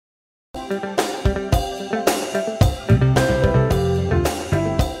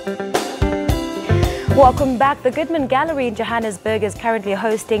Welcome back. The Goodman Gallery in Johannesburg is currently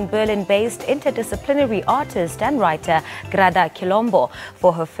hosting Berlin-based interdisciplinary artist and writer Grada Kilomba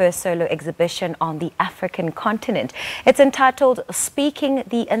for her first solo exhibition on the African continent. It's entitled Speaking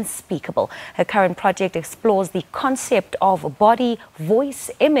The Unspeakable. Her current project explores the concept of body,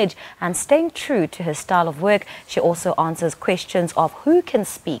 voice, image, and staying true to her style of work. She also answers questions of who can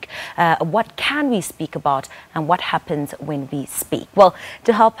speak, what can we speak about, and what happens when we speak. Well,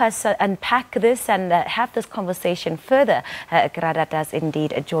 to help us unpack this and have this conversation further, Grada does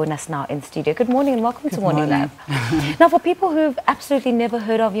indeed join us now in studio. Good morning and welcome to Morning Live. Now, for people who've absolutely never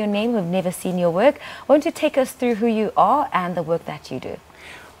heard of your name, who've never seen your work, why don't you take us through who you are and the work that you do?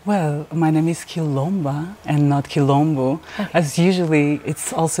 Well, my name is Kilomba and not Kilombo. Okay. As usually,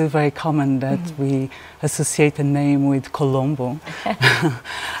 it's also very common that we associate a name with Colombo,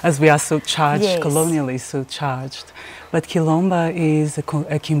 as we are so charged, yes, colonially so charged. But Kilomba is a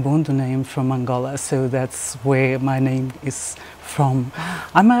Kimbundu name from Angola, so that's where my name is from.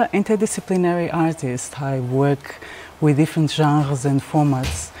 I'm an interdisciplinary artist. I work with different genres and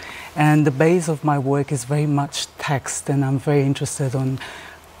formats, and the base of my work is very much text, and I'm very interested in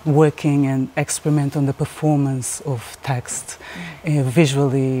working and experiment on the performance of text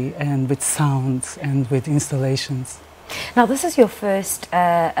visually and with sound and with installations. Now, this is your first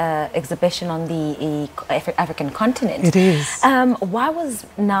exhibition on the African continent. It is. Why was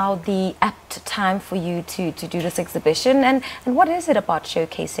now the apt time for you to do this exhibition, and what is it about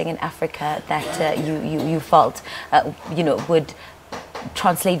showcasing in Africa that you felt would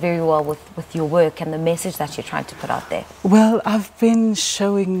translate very well with your work and the message that you're trying to put out there? Well, I've been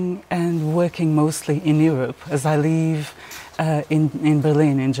showing and working mostly in Europe, as I live in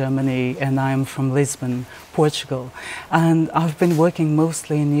Berlin, in Germany, and I'm from Lisbon, Portugal. And I've been working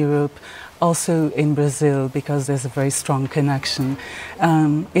mostly in Europe, also in Brazil, because there's a very strong connection.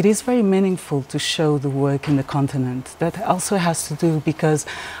 It is very meaningful to show the work in the continent. That also has to do because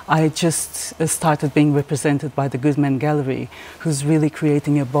I just started being represented by the Goodman Gallery, who's really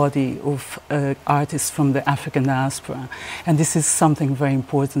creating a body of artists from the African diaspora. And this is something very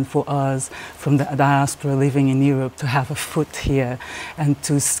important for us from the diaspora living in Europe to have a foot here and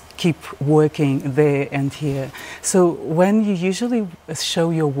to keep working there and here. So when you usually show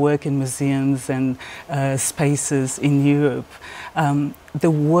your work in museums and spaces in Europe,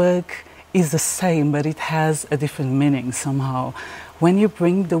 the work is the same, but it has a different meaning somehow. When you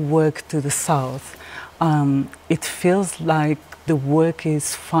bring the work to the South, it feels like the work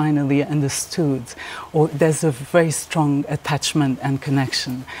is finally understood, or there's a very strong attachment and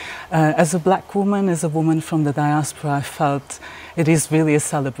connection. As a black woman, as a woman from the diaspora, I felt it is really a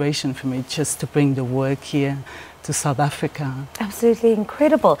celebration for me just to bring the work here to South Africa. Absolutely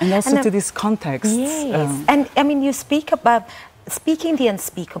incredible. And also to this context. Yes, and I mean, you speak about speaking the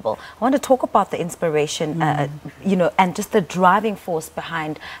unspeakable. I want to talk about the inspiration, and just the driving force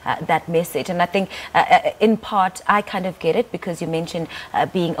behind that message. And I think, in part, I kind of get it because you mentioned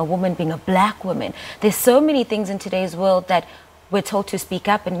being a woman, being a black woman. There's so many things in today's world that we're told to speak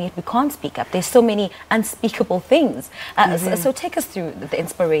up, and yet we can't speak up. There's so many unspeakable things. So take us through the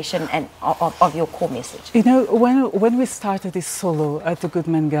inspiration and of your core message. You know, when we started this solo at the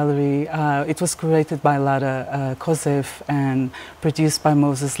Goodman Gallery, it was curated by Lara Kozef and produced by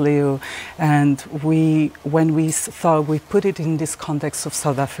Moses Leo. And when we thought we put it in this context of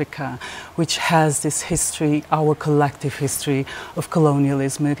South Africa, which has this history, our collective history of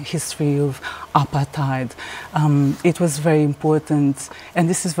colonialism, a history of apartheid, it was very important. And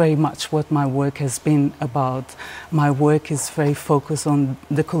this is very much what my work has been about. My work is very focused on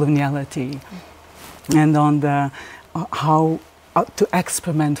the coloniality and on the how to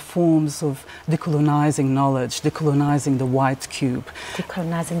experiment forms of decolonizing knowledge, decolonizing the white cube.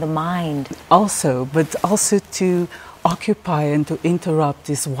 Decolonizing the mind. Also, but also to occupy and to interrupt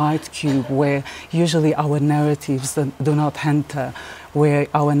this white cube where usually our narratives do not enter, where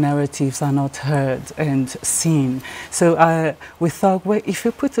our narratives are not heard and seen. So we thought, well, if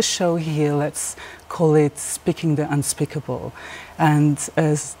we put a show here, let's call it Speaking the Unspeakable. And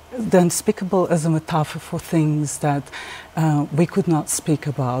the unspeakable as a metaphor for things that we could not speak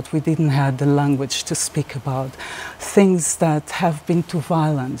about. We didn't have the language to speak about. Things that have been too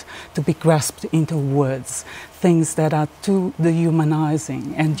violent to be grasped into words. Things that are too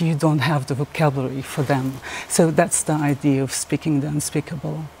dehumanizing and you don't have the vocabulary for them. So that's the idea of speaking the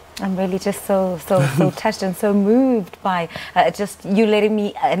unspeakable. I'm really just so touched and so moved by just you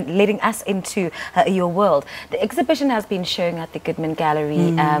letting us into your world. The exhibition has been showing at the Goodman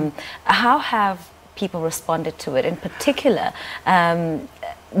Gallery. How have people responded to it? In particular,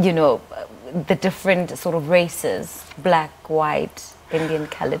 you know, the different sort of races, black, white, Indian,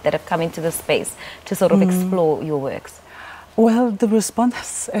 colored, that have come into the space to sort of explore your works? Well, the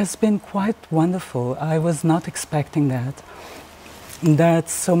response has been quite wonderful. I was not expecting that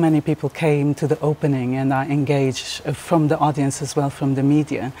so many people came to the opening and are engaged from the audience as well, from the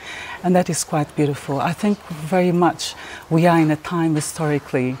media. And that is quite beautiful. I think very much we are in a time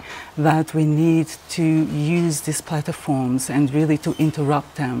historically that we need to use these platforms and really to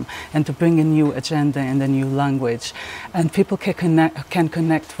interrupt them and to bring a new agenda and a new language. And people can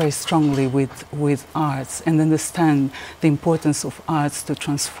connect very strongly with arts and understand the importance of arts to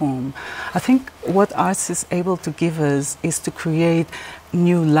transform. I think what arts is able to give us is to create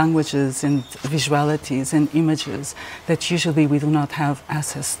new languages and visualities and images that usually we do not have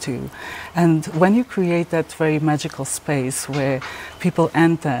access to. And when you create that very magical space where people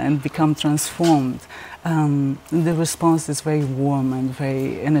enter and become transformed, the response is very warm and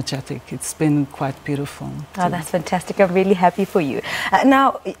very energetic. It's been quite beautiful. Oh, that's fantastic. I'm really happy for you.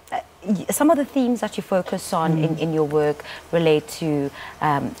 Now, some of the themes that you focus on in your work relate to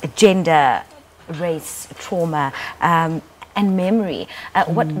gender, race, trauma, and memory.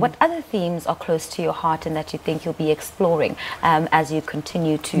 What other themes are close to your heart and that you think you'll be exploring as you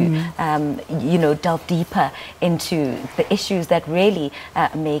continue to you know, delve deeper into the issues that really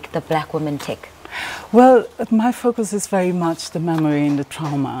make the black woman tick? Well, my focus is very much the memory and the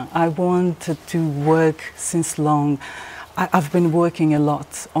trauma. I wanted to work since long. I've been working a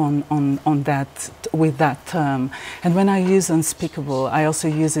lot on that, with that term. And when I use unspeakable, I also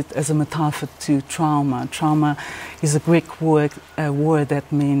use it as a metaphor to trauma. Trauma is a Greek word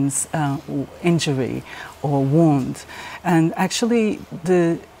that means injury or wound. And actually,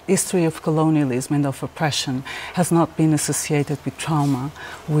 the history of colonialism and of oppression has not been associated with trauma,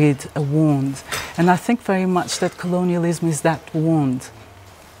 with a wound. And I think very much that colonialism is that wound,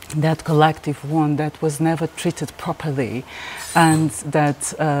 that collective wound that was never treated properly, and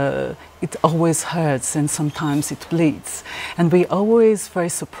that it always hurts and sometimes it bleeds. And we're always very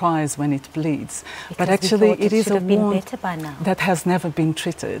surprised when it bleeds. Because but actually it is a wound that has never been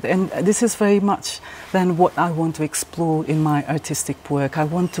treated. And this is very much then what I want to explore in my artistic work. I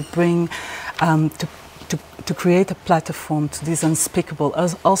want to bring, to create a platform to this unspeakable,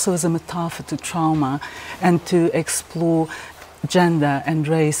 also as a metaphor to trauma, and to explore gender and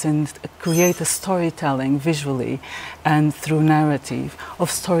race and create a storytelling visually and through narrative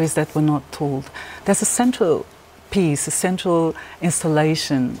of stories that were not told. There's a central piece, a central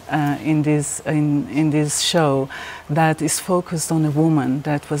installation in this show that is focused on a woman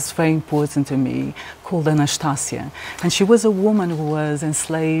that was very important to me, called Anastasia. And she was a woman who was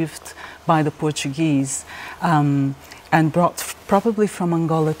enslaved by the Portuguese and brought probably from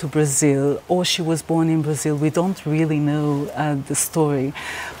Angola to Brazil, or she was born in Brazil. We don't really know the story,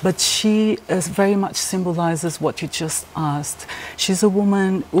 but she very much symbolizes what you just asked. She's a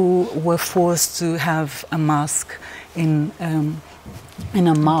woman who were forced to have a mask in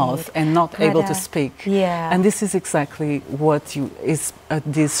her mouth and not able to speak. Yeah. And this is exactly what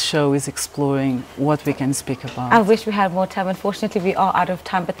this show is exploring, what we can speak about. I wish we had more time. Unfortunately, we are out of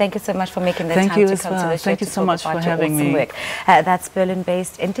time, but thank you so much for making the time to come to the show. Thank you so much for having me. Work. That's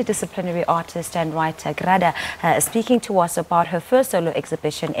Berlin-based interdisciplinary artist and writer Grada speaking to us about her first solo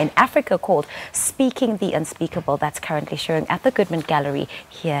exhibition in Africa called Speaking The Unspeakable. That's currently showing at the Goodman Gallery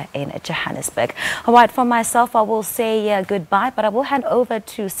here in Johannesburg. All right, for myself, I will say goodbye, but I will hand over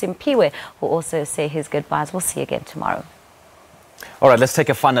to Simpiwe, who will also say his goodbyes. We'll see you again tomorrow. All right, let's take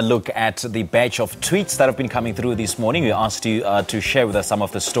a final look at the batch of tweets that have been coming through this morning. We asked you to share with us some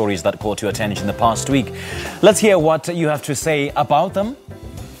of the stories that caught your attention the past week. Let's hear what you have to say about them.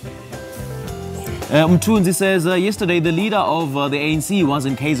 Mtunzi says, yesterday the leader of the ANC was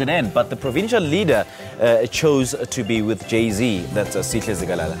in KZN, but the provincial leader chose to be with Jay-Z. That's Sihle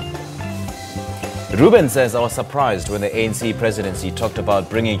Zigalala. Ruben says, I was surprised when the ANC presidency talked about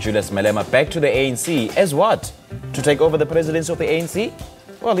bringing Julius Malema back to the ANC. As what? To take over the presidency of the ANC?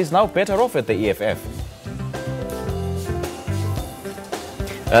 Well, he's now better off at the EFF.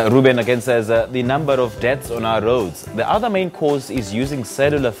 Ruben again says, the number of deaths on our roads. The other main cause is using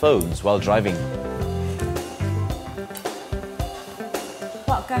cellular phones while driving.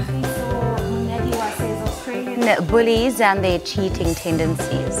 Says Australian bullies and their cheating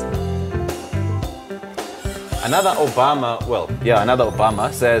tendencies. Another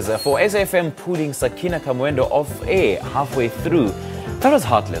Obama says, for SFM pulling Sakina Kamwendo off air halfway through, that was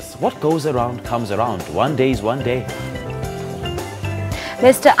heartless. What goes around comes around. One day is one day.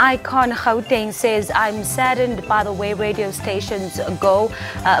 Mr. Icon Gauteng says, I'm saddened by the way radio stations go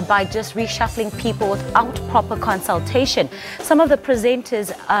by just reshuffling people without proper consultation. Some of the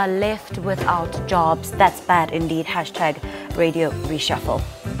presenters are left without jobs. That's bad indeed. Hashtag radio reshuffle.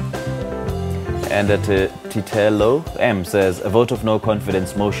 And Titelo M says, a vote of no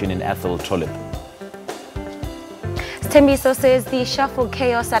confidence motion in Athol Tolip. Tembiso says the shuffle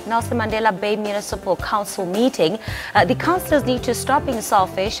chaos at Nelson Mandela Bay Municipal Council meeting. The councillors need to stop being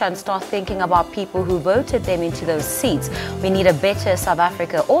selfish and start thinking about people who voted them into those seats. We need a better South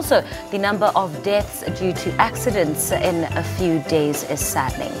Africa. Also, the number of deaths due to accidents in a few days is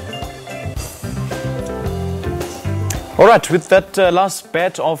saddening. All right, with that last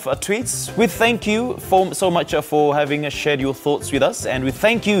batch of tweets, we thank you so much for having shared your thoughts with us, and we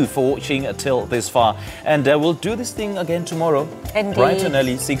thank you for watching till this far. And we'll do this thing again tomorrow, Indeed. Bright and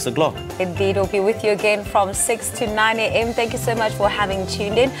early, 6 o'clock. Indeed, we'll be with you again from 6 to 9 a.m. Thank you so much for having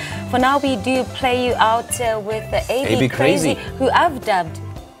tuned in. For now, we do play you out with the AB Crazy, who I've dubbed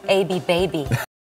AB Baby.